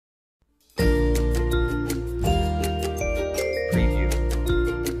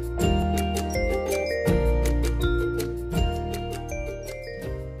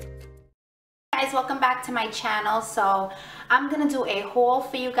to my channel. So I'm gonna do a haul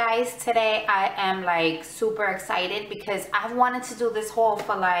for you guys today. I am like super excited because I've wanted to do this haul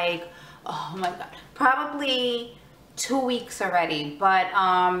for like, oh my god, probably 2 weeks already, but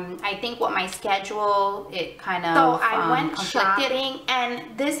I think with my schedule it kind of I went shopping,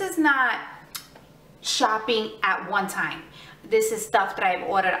 and this is not shopping at one time. This is stuff that I've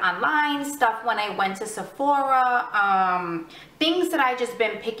ordered online, stuff when I went to Sephora, things that I just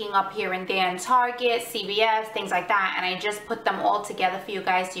been picking up here and there in Target, CVS, things like that, and I just put them all together for you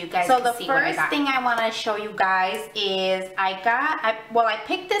guys so you guys can see what I got. So the first thing I want to show you guys is I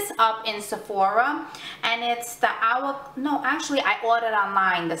picked this up in Sephora, and it's the I ordered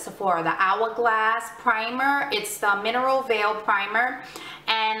online, the Sephora, the Hourglass Primer. It's the Mineral Veil Primer,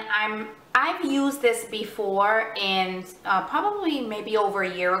 and I've used this before in probably maybe over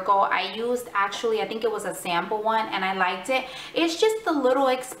a year ago. I used, actually, I think it was a sample one, and I liked it. It's just a little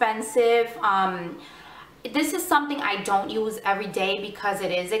expensive. This is something I don't use every day because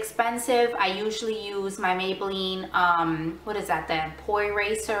it is expensive. I usually use my Maybelline, what is that, the pore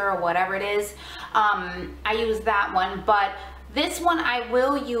eraser or whatever it is. I use that one, but this one I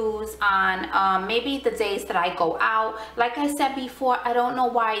will use on maybe the days that I go out. Like I said before, I don't know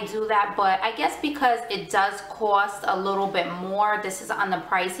why I do that, but I guess because it does cost a little bit more. This is on the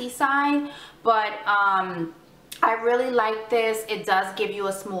pricey side, but I really like this. It does give you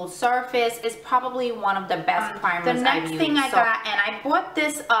a smooth surface. It's probably one of the best primers I've used. The next thing I got, and I bought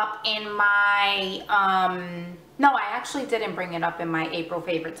this up in my no, I actually didn't bring it up in my April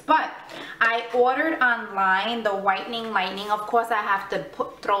favorites, but I ordered online the Whitening Lightning. Of course, I have to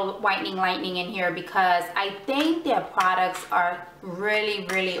throw Whitening Lightning in here because I think their products are really,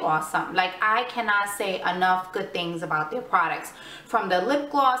 really awesome. Like, I cannot say enough good things about their products. From the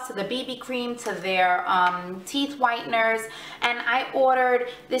lip gloss to the BB cream to their teeth whiteners. And I ordered,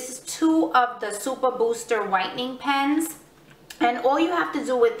 this is 2 of the Super Booster Whitening pens. And all you have to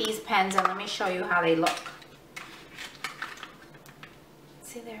do with these pens, and let me show you how they look.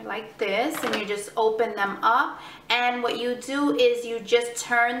 See, they're like this, and you just open them up, and what you do is you just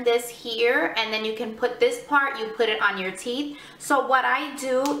turn this here, and then you can put this part, you put it on your teeth. So what I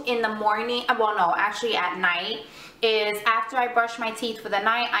do in the morning, well no, actually at night, is after I brush my teeth for the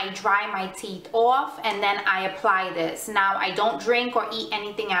night, I dry my teeth off, and then I apply this. Now, I don't drink or eat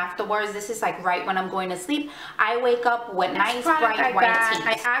anything afterwards. This is like right when I'm going to sleep. I wake up with nice bright white teeth.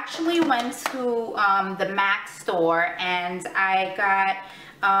 I actually went to the MAC store, and I got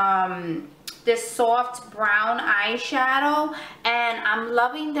this soft brown eyeshadow, and I'm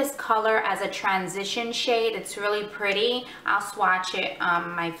loving this color as a transition shade. It's really pretty. I'll swatch it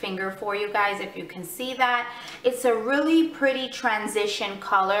my finger for you guys if you can see that. It's a really pretty transition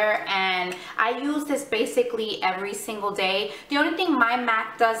color, and I use this basically every single day. The only thing my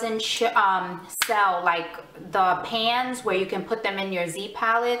MAC doesn't sell, like the pans where you can put them in your Z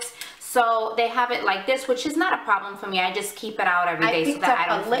palettes. So they have it like this, which is not a problem for me. I just keep it out every day so that I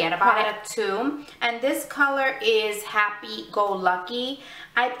don't forget about it too. And this color is Happy Go Lucky.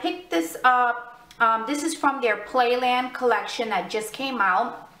 I picked this up. This is from their Playland collection that just came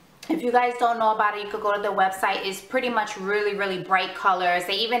out. If you guys don't know about it, you could go to their website. It's pretty much really, really bright colors.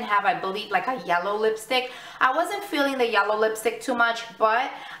 They even have, I believe, like a yellow lipstick. I wasn't feeling the yellow lipstick too much,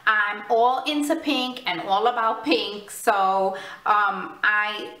 but I'm all into pink and all about pink. So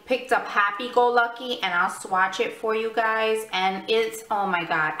I picked up Happy Go Lucky, and I'll swatch it for you guys. And it's, oh my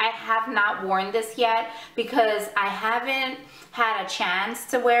god, I have not worn this yet because I haven't had a chance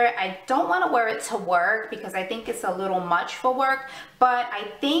to wear it. I don't want to wear it to work because I think it's a little much for work, but I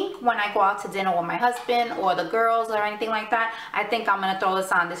think when I go out to dinner with my husband or the girls or anything like that, I think I'm gonna throw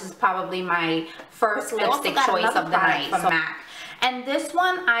this on. This is probably my first lipstick choice of the night from MAC. And this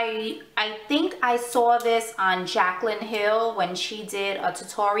one, I think I saw this on Jaclyn Hill when she did a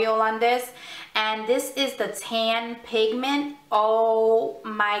tutorial on this, and this is the Tan Pigment. Oh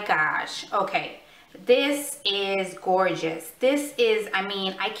my gosh. Okay. This is gorgeous. This is, I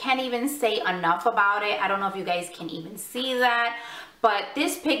mean, I can't even say enough about it. I don't know if you guys can even see that, but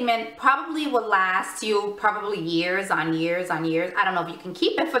this pigment probably will last you probably years on years on years. I don't know if you can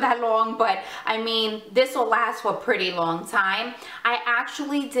keep it for that long, but I mean, this will last for a pretty long time. I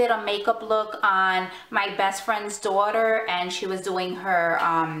actually did a makeup look on my best friend's daughter, and she was doing her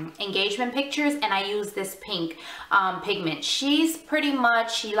engagement pictures, and I used this pink pigment. She's pretty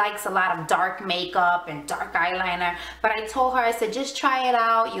much, she likes a lot of dark makeup and dark eyeliner, but I told her, I said, just try it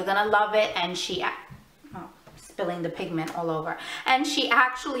out. You're gonna love it. And she, spilling the pigment all over, and she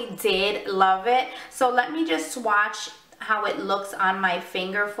actually did love it. So let me just swatch how it looks on my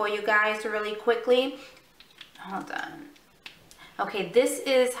finger for you guys really quickly. Hold on. Okay, this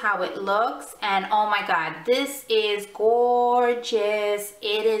is how it looks, and oh my god, this is gorgeous.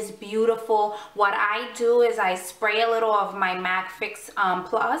 It is beautiful. What I do is I spray a little of my MAC Fix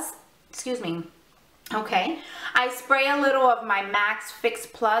Plus, excuse me. Okay, I spray a little of my Max Fix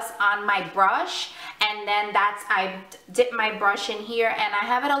Plus on my brush, and then I dip my brush in here and I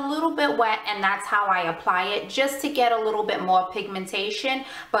have it a little bit wet, and that's how I apply it, just to get a little bit more pigmentation.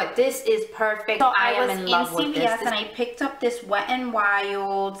 But this is perfect. So I was in love with this. And I picked up this Wet n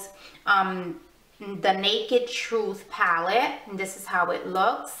Wild's the Naked Truth palette, and this is how it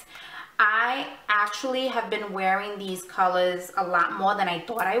looks. I actually have been wearing these colors a lot more than I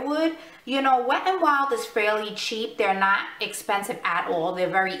thought I would. You know, Wet n Wild is fairly cheap. They're not expensive at all.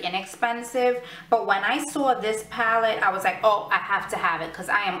 They're very inexpensive. But when I saw this palette, I was like, oh, I have to have it, because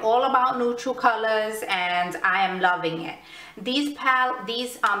I am all about neutral colors and I am loving it. These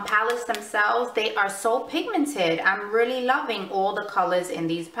palettes themselves, they are so pigmented. I'm really loving all the colors in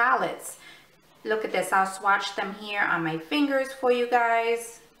these palettes. Look at this. I'll swatch them here on my fingers for you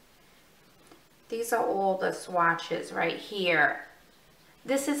guys. These are all the swatches right here.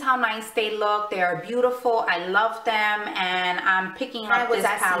 This is how nice they look. They are beautiful. I love them, and I'm picking up this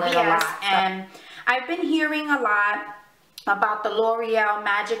palette a lot. And I've been hearing a lot about the L'Oreal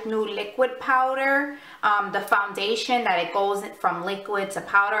Magic Nude Liquid Powder, the foundation, that it goes from liquid to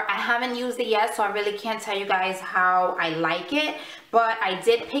powder. I haven't used it yet, so I really can't tell you guys how I like it, but I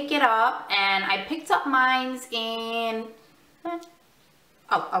did pick it up, and I picked up mine's in...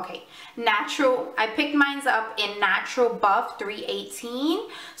 Oh, okay. Natural. I picked mine up in Natural Buff 318.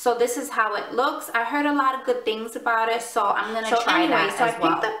 So this is how it looks. I heard a lot of good things about it, so I'm gonna try that. So I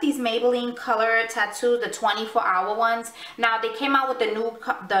picked up these Maybelline Color Tattoo, the 24-hour ones. Now they came out with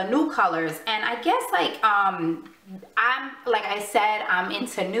the new colors, and I guess like I said, I'm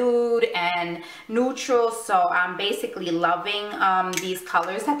into nude and neutral, so I'm basically loving these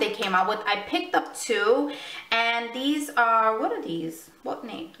colors that they came out with. I picked up two, and these are, what are these?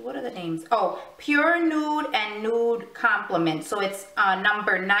 What are the names? Oh, Pure Nude and Nude Compliment. So it's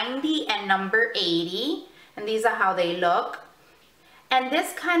number 90 and number 80, and these are how they look. And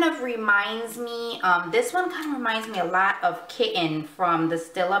this kind of reminds me, this one kind of reminds me a lot of Kitten from the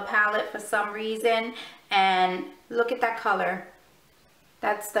Stila palette for some reason. And look at that color.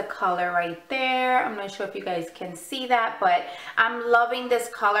 That's the color right there. I'm not sure if you guys can see that, but I'm loving this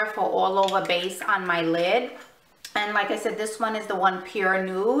color for all over base on my lid. And like I said, this one is the one Pure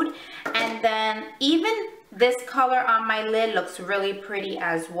Nude. And then even this color on my lid looks really pretty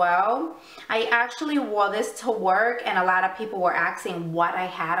as well. I actually wore this to work, and a lot of people were asking what I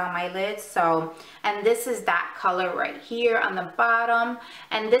had on my lid. So, and this is that color right here on the bottom.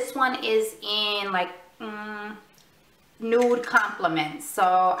 And this one is in like Nude Compliment.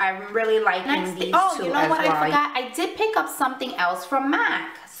 So I'm really liking these two as well. Oh, you know what? I forgot. I did pick up something else from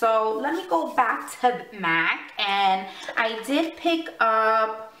MAC. So let me go back to MAC, and I did pick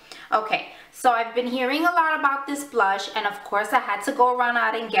up, okay, so I've been hearing a lot about this blush, and of course I had to go run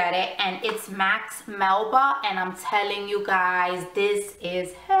out and get it, and it's MAC's Melba, and I'm telling you guys, this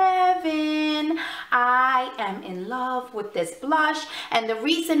is heaven. I am in love with this blush, and the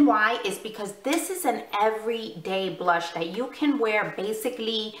reason why is because this is an everyday blush that you can wear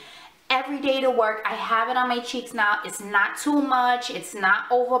basically every day to work. I have it on my cheeks now. It's not too much. It's not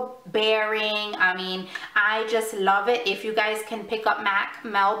overbearing. I mean, I just love it. If you guys can pick up MAC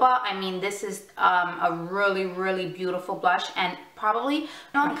Melba, I mean, this is a really, really beautiful blush, and probably, you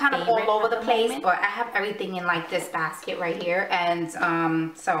know, I'm kind of all over the place, but I have everything in like this basket right here, and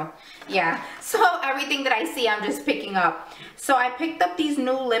so yeah, so everything that I see I'm just picking up. So I picked up these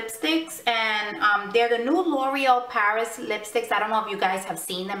new lipsticks, and they're the new L'Oreal Paris lipsticks. I don't know if you guys have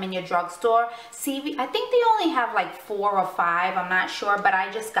seen them in your drugstore. See, I think they only have like 4 or 5, I'm not sure, but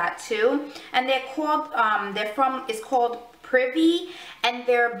I just got 2, and they're called it's called Privy, and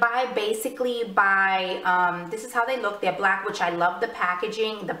they're basically by this is how they look. They're black, which I love the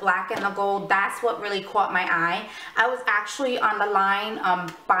packaging, the black and the gold. That's what really caught my eye. I was actually on the line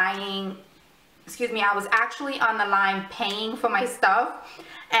I was actually on the line paying for my stuff,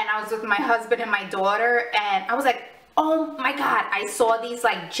 and I was with my husband and my daughter, and I was like, oh my god, I saw these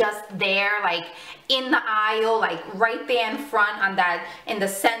like just there, like in the aisle, like right there in front on that, in the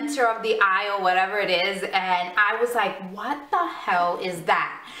center of the aisle, whatever it is, and I was like, what the hell is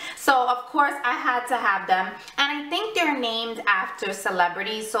that? So of course I had to have them, and I think they're named after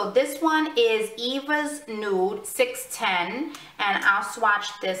celebrities. So this one is Eva's Nude 610, and I'll swatch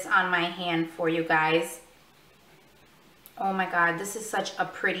this on my hand for you guys. Oh my god, this is such a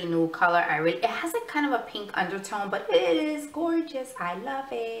pretty nude color. It has like kind of a pink undertone, but it is gorgeous. I love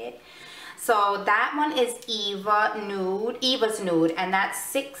it. So that one is Eva's Nude, and that's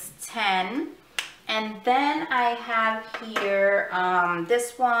 610. And then I have here,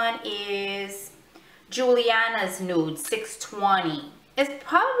 this one is Juliana's Nude, 620. It's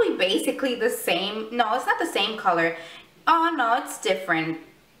probably basically the same. No, it's not the same color. Oh no, it's different.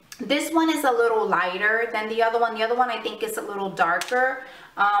 This one is a little lighter than the other one. The other one I think is a little darker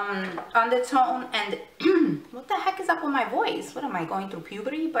undertone. And what the heck is up with my voice? What am I, going through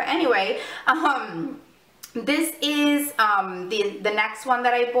puberty? But anyway, this is the next one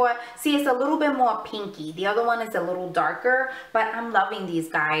that I bought. See, it's a little bit more pinky. The other one is a little darker, but I'm loving these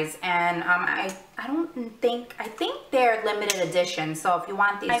guys. And I think they're limited edition. So if you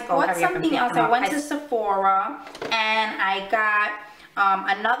want these, I bought something else. I went to Sephora and I got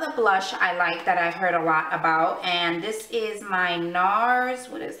another blush I like that I heard a lot about, and this is my NARS,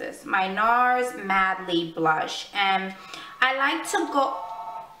 what is this? My NARS Madly blush. And I like to go,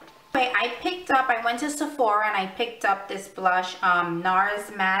 I went to Sephora and I picked up this blush,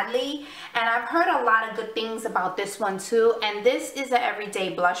 NARS Madly, and I've heard a lot of good things about this one too, and this is an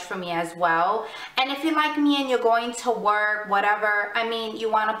everyday blush for me as well. And if you're like me and you're going to work, whatever, I mean, you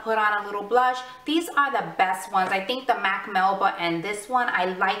want to put on a little blush, these are the best ones. I think the MAC Melba and this one I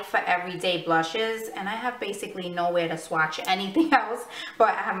like for everyday blushes, and I have basically nowhere to swatch anything else, but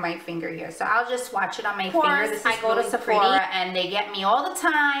I have my finger here, so I'll just swatch it on my finger. This I go to Sephora and they get me all the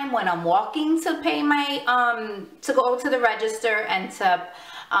time when I'm walking to pay my to go to the register and to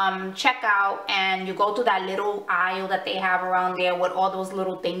check out, and you go through that little aisle that they have around there with all those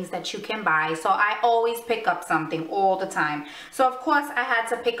little things that you can buy. So I always pick up something all the time. So of course I had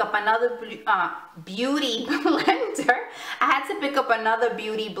to pick up another beauty blender. I had to pick up another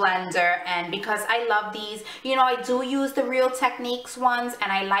beauty blender, and because I love these, you know, I do use the Real Techniques ones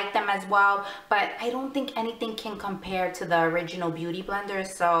and I like them as well, but I don't think anything can compare to the original beauty blender.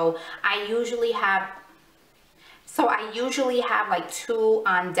 So I usually have like 2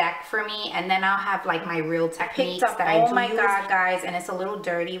 on deck for me, and then I'll have like my Real Techniques that I do use. Oh my god, guys, and it's a little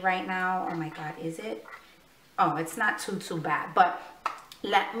dirty right now. Oh my god, is it? Oh, it's not too bad. But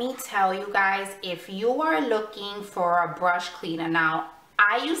let me tell you guys, if you are looking for a brush cleaner, now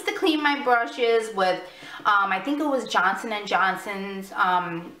I used to clean my brushes with I think it was Johnson & Johnson's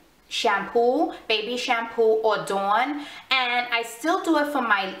shampoo, baby shampoo, or Dawn, and I still do it for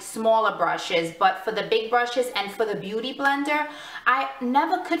my smaller brushes, but for the big brushes and for the beauty blender, I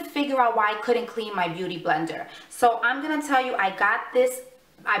never could figure out why I couldn't clean my beauty blender. So I'm gonna tell you, I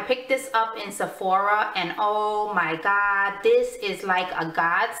picked this up in Sephora, and oh my god, this is like a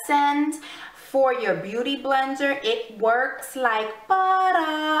godsend for your beauty blender. It works like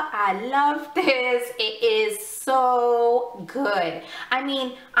butter. I love this. It is so good. I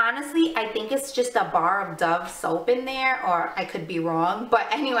mean, honestly, I think it's just a bar of Dove soap in there, or I could be wrong,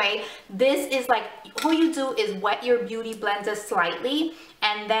 but anyway, this is like, all you do is wet your beauty blender slightly,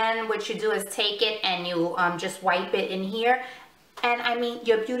 and then what you do is take it and you just wipe it in here, and I mean,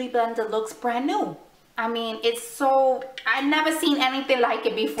 your beauty blender looks brand new. I mean, it's so, I've never seen anything like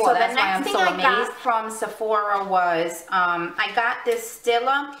it before. So that's why I'm so amazed. The next thing I got from Sephora was, I got this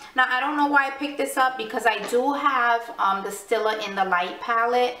Stila. Now, I don't know why I picked this up, because I do have the Stila in the light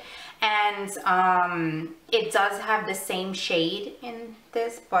palette, and it does have the same shade in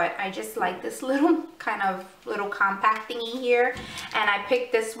this, but I just like this little compact thingy here, and I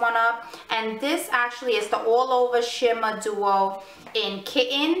picked this one up. And this actually is the All Over Shimmer Duo in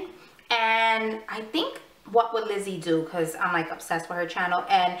Kitten. And I think What Would Lizzie Do, because I'm like obsessed with her channel,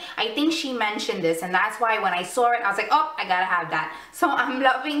 and I think she mentioned this, and that's why when I saw it I was like, oh, I gotta have that. So I'm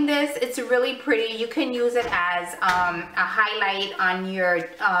loving this. It's really pretty. You can use it as a highlight on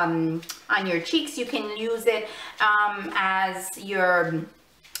your cheeks. You can use it as your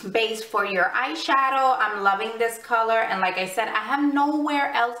base for your eyeshadow. I'm loving this color, and like I said, I have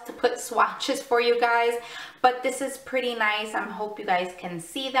nowhere else to put swatches for you guys, but this is pretty nice. I hope you guys can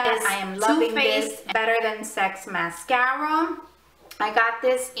see that. I am loving this Better Than Sex mascara. I got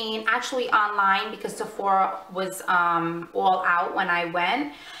this actually online, because Sephora was all out when I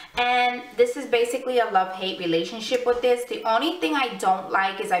went, and this is basically a love-hate relationship with this. The only thing I don't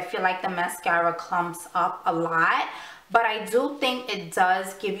like is I feel like the mascara clumps up a lot, but I do think it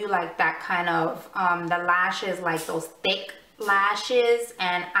does give you like that kind of the lashes, like those thick lashes,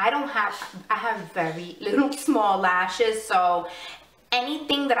 and I have very little small lashes, so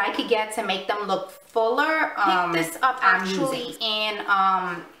anything that I could get to make them look fuller. Picked this up actually in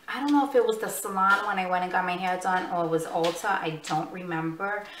I don't know if it was the salon when I went and got my hair done, or it was Ulta. I don't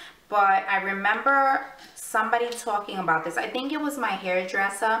remember, but I remember somebody talking about this. I think it was my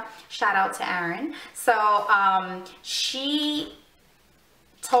hairdresser. Shout out to Erin. So she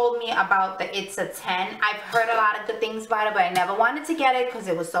told me about the It's a 10. I've heard a lot of good things about it, but I never wanted to get it because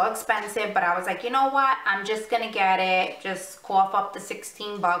it was so expensive. But I was like, you know what, I'm just gonna get it, just cough up the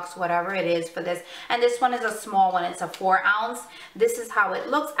 16 bucks, whatever it is for this. And this one is a small one, it's a 4 ounce. This is how it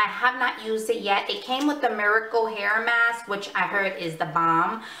looks. I have not used it yet. It came with the Miracle Hair Mask, which I heard is the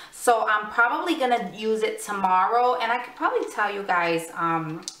bomb. So I'm probably gonna use it tomorrow, and I could probably tell you guys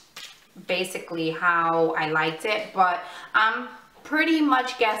basically how I liked it, but I'm pretty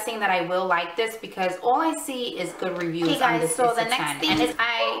much guessing that I will like this because all I see is good reviews. Okay guys, on this. So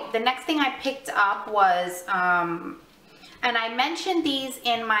the next thing I picked up was and I mentioned these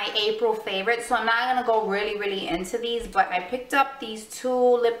in my April favorites, so I'm not gonna go really into these, but I picked up these 2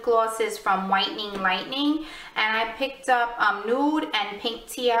 lip glosses from Whitening Lightning, and I picked up Nude and Pink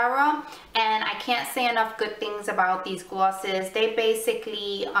Tiara, and I can't say enough good things about these glosses. They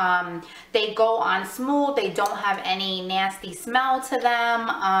basically they go on smooth, they don't have any nasty smell to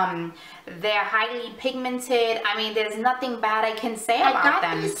them. They're highly pigmented. I mean, there's nothing bad I can say about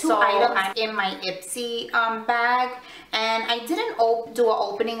them. These 2 items in my Ipsy bag, and I didn't do an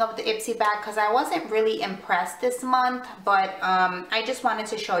opening of the Ipsy bag because I wasn't really impressed this month, but I just wanted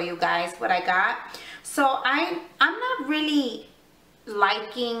to show you guys what I got. So I'm not really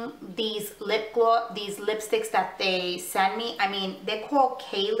liking these these lipsticks that they send me. I mean, they're called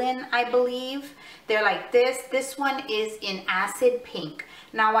Kylie, I believe. They're like this. This one is in acid pink.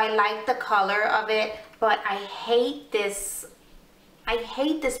 Now I like the color of it, but I hate this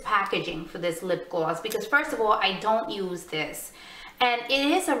packaging for this lip gloss because first of all, I don't use this. And it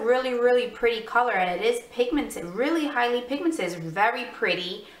is a really pretty color, and it is pigmented, really highly pigmented. It's very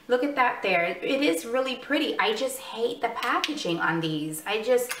pretty. Look at that there. It is really pretty. I just hate the packaging on these. It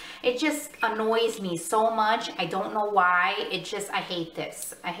just annoys me so much. I don't know why. I hate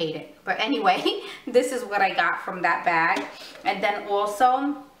this. I hate it. But anyway, this is what I got from that bag. And then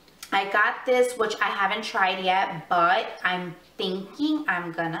also, I got this, which I haven't tried yet, but I'm thinking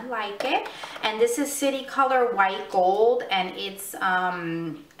I'm gonna like it. And this is City Color White Gold, and it's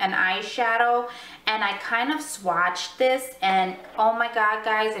an eyeshadow. And I kind of swatched this, and oh my god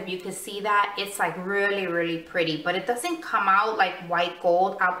guys, if you could see that, it's like really pretty, but it doesn't come out like white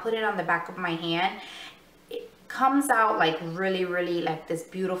gold. I'll put it on the back of my hand. It comes out like really like this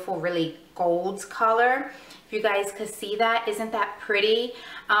beautiful, really gold color. If you guys could see that, isn't that pretty?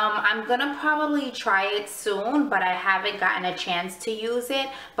 I'm gonna probably try it soon, but I haven't gotten a chance to use it.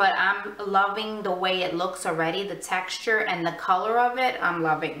 But I'm loving the way it looks already, the texture and the color of it, I'm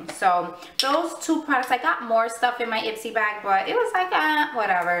loving. So those 2 products, I got more stuff in my Ipsy bag, but it was like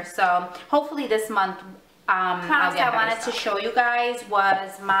whatever. So hopefully this month, products I wanted to show you guys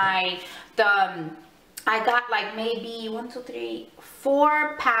was I got like maybe 1, 2, 3,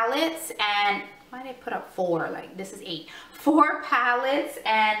 4 palettes, and why did I put up 4? Like, this is 8. 4 palettes,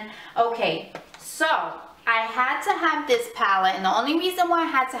 and okay, so I had to have this palette, and the only reason why I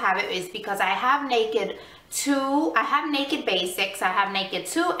had to have it is because I have Naked 2, I have Naked Basics, I have Naked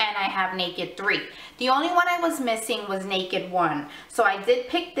 2, and I have Naked 3. The only one I was missing was Naked 1. So I did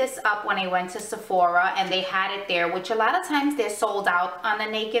pick this up when I went to Sephora, and they had it there, which a lot of times they're sold out on the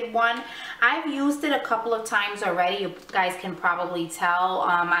Naked 1. I've used it a couple of times already. You guys can probably tell.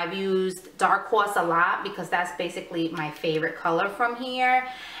 I've used Dark Horse a lot because that's basically my favorite color from here.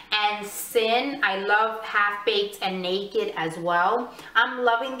 And Sin, I love Half Baked and Naked as well. I'm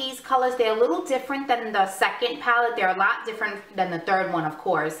loving these colors. They're a little different than the second palette. They're a lot different than the third one, of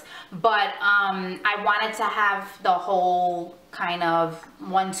course. But I wanted to have the whole kind of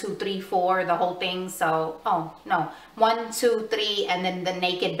 1, 2, 3, 4, the whole thing. So, oh no, 1, 2, 3, and then the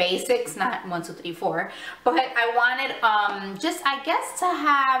Naked Basics, not 1, 2, 3, 4. But I wanted just, I guess, to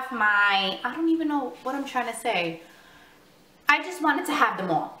have my, I don't even know what I'm trying to say. I just wanted to have them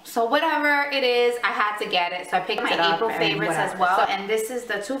all. So whatever it is, I had to get it. So I picked my April favorites as well. So, and this is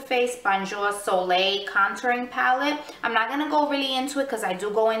the Too Faced Bonjour Soleil Contouring Palette. I'm not going to go really into it because I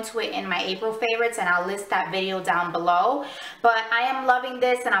do go into it in my April favorites, and I'll list that video down below. But I am loving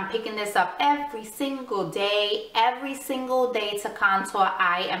this, and I'm picking this up every single day. Every single day to contour,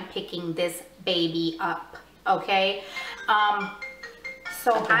 I am picking this baby up. Okay?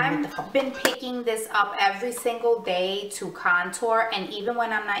 So I've been picking this up every single day to contour, and even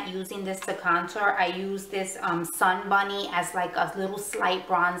when I'm not using this to contour, I use this Sun Bunny as like a little slight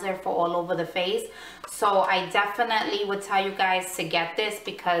bronzer for all over the face. So I definitely would tell you guys to get this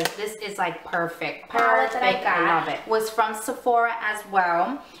because this is like perfect. Palette that I got, I love it, was from Sephora as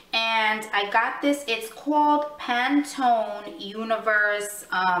well. And I got this, it's called Pantone Universe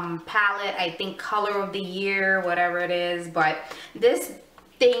palette, I think color of the year, whatever it is. But this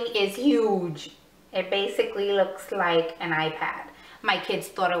thing is huge. It basically looks like an iPad. my kids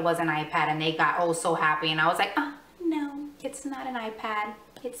thought it was an iPad and they got oh so happy, and I was like, oh, no, it's not an iPad,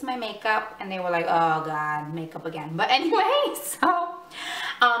 it's my makeup. And they were like, oh God, makeup again. But anyway, so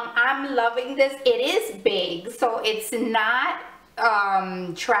I'm loving this. It is big, so it's not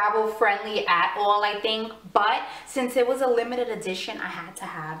travel friendly at all, I think, but since it was a limited edition, I had to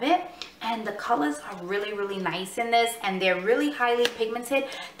have it. And the colors are really, really nice in this, and they're really highly pigmented.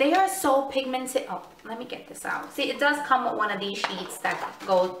 They are so pigmented. Oh, let me get this out. See, it does come with one of these sheets that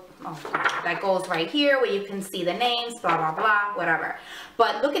goes right here where you can see the names, blah blah blah, whatever.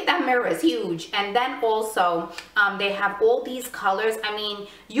 But look at that mirror, it's huge. And then also they have all these colors. I mean,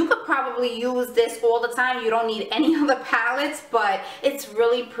 you could probably use this all the time. You don't need any other palettes, but it's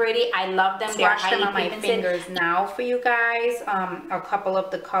really pretty. I love them. They're highly on my fingers now for you guys. A couple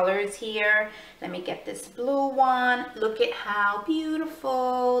of the colors here. Let me get this blue one. Look at how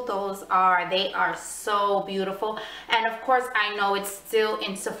beautiful those are. They are so beautiful. And of course, I know it's still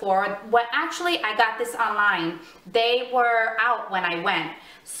in Sephora. Well, actually, I got this online. They were out when I went.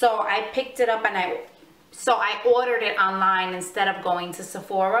 So I picked it up and I ordered it online instead of going to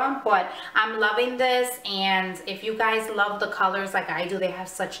Sephora. But I'm loving this, and if you guys love the colors like I do, they have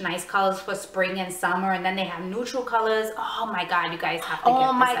such nice colors for spring and summer, and then they have neutral colors. Oh my God, you guys have to get this.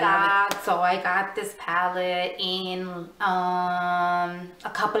 Oh my God. So I got this palette in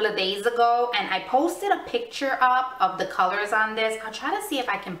a couple of days ago, and I posted a picture up of the colors on this. I'll try to see if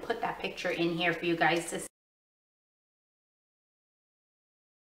I can put that picture in here for you guys to see.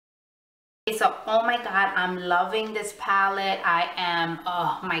 So, oh my God, I'm loving this palette. I am,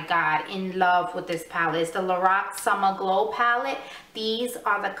 oh my God, in love with this palette. It's the Lorac Summer Glow palette. These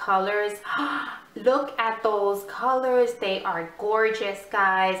are the colors. Look at those colors. They are gorgeous,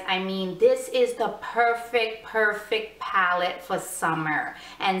 guys. I mean, this is the perfect palette for summer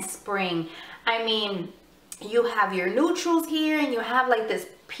and spring. I mean, you have your neutrals here, and you have like this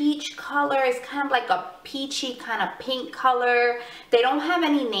peach color. It's kind of like a peachy kind of pink color. They don't have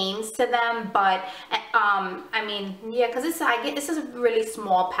any names to them, but I mean, yeah, because this is a really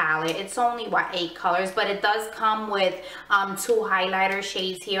small palette. It's only what, 8 colors, but it does come with 2 highlighter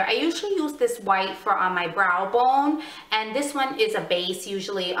shades here. I usually use this white for on my brow bone, and this one is a base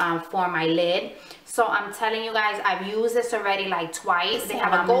usually for my lid. So I'm telling you guys, I've used this already like twice. They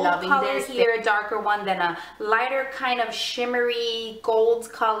have a gold color here, a darker one, then a lighter kind of shimmery gold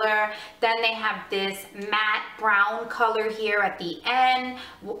color. Then they have this matte brown color here at the end,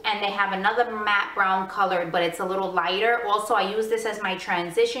 and they have another matte brown color, but it's a little lighter. Also, I use this as my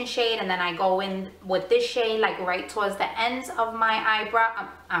transition shade, and then I go in with this shade like right towards the ends of my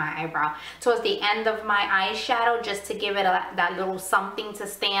eyebrow, towards the end of my eyeshadow, just to give it that little something to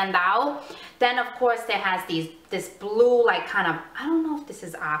stand out. Then of course there has this blue, like kind of, I don't know if this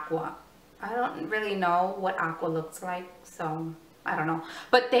is aqua. I don't really know what aqua looks like, so I don't know,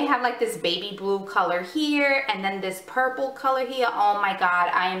 but they have like this baby blue color here, and then this purple color here. Oh my God,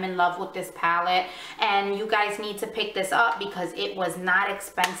 I am in love with this palette, and you guys need to pick this up because it was not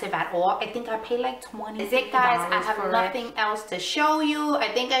expensive at all. I think I paid like $20. Is it, guys? I have nothing else to show you.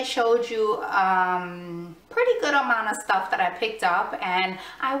 I think I showed you pretty good amount of stuff that I picked up, and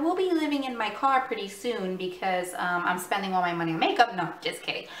I will be living in my car pretty soon because I'm spending all my money on makeup. No, just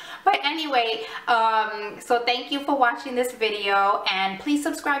kidding. But anyway, so thank you for watching this video, and please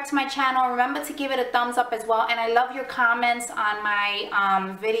subscribe to my channel. Remember to give it a thumbs up as well, and I love your comments on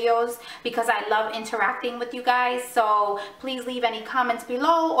my videos because I love interacting with you guys. So please leave any comments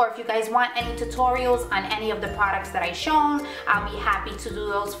below, or if you guys want any tutorials on any of the products that I've shown, I'll be happy to do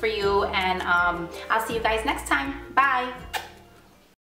those for you. And I'll see you guys next time. Bye.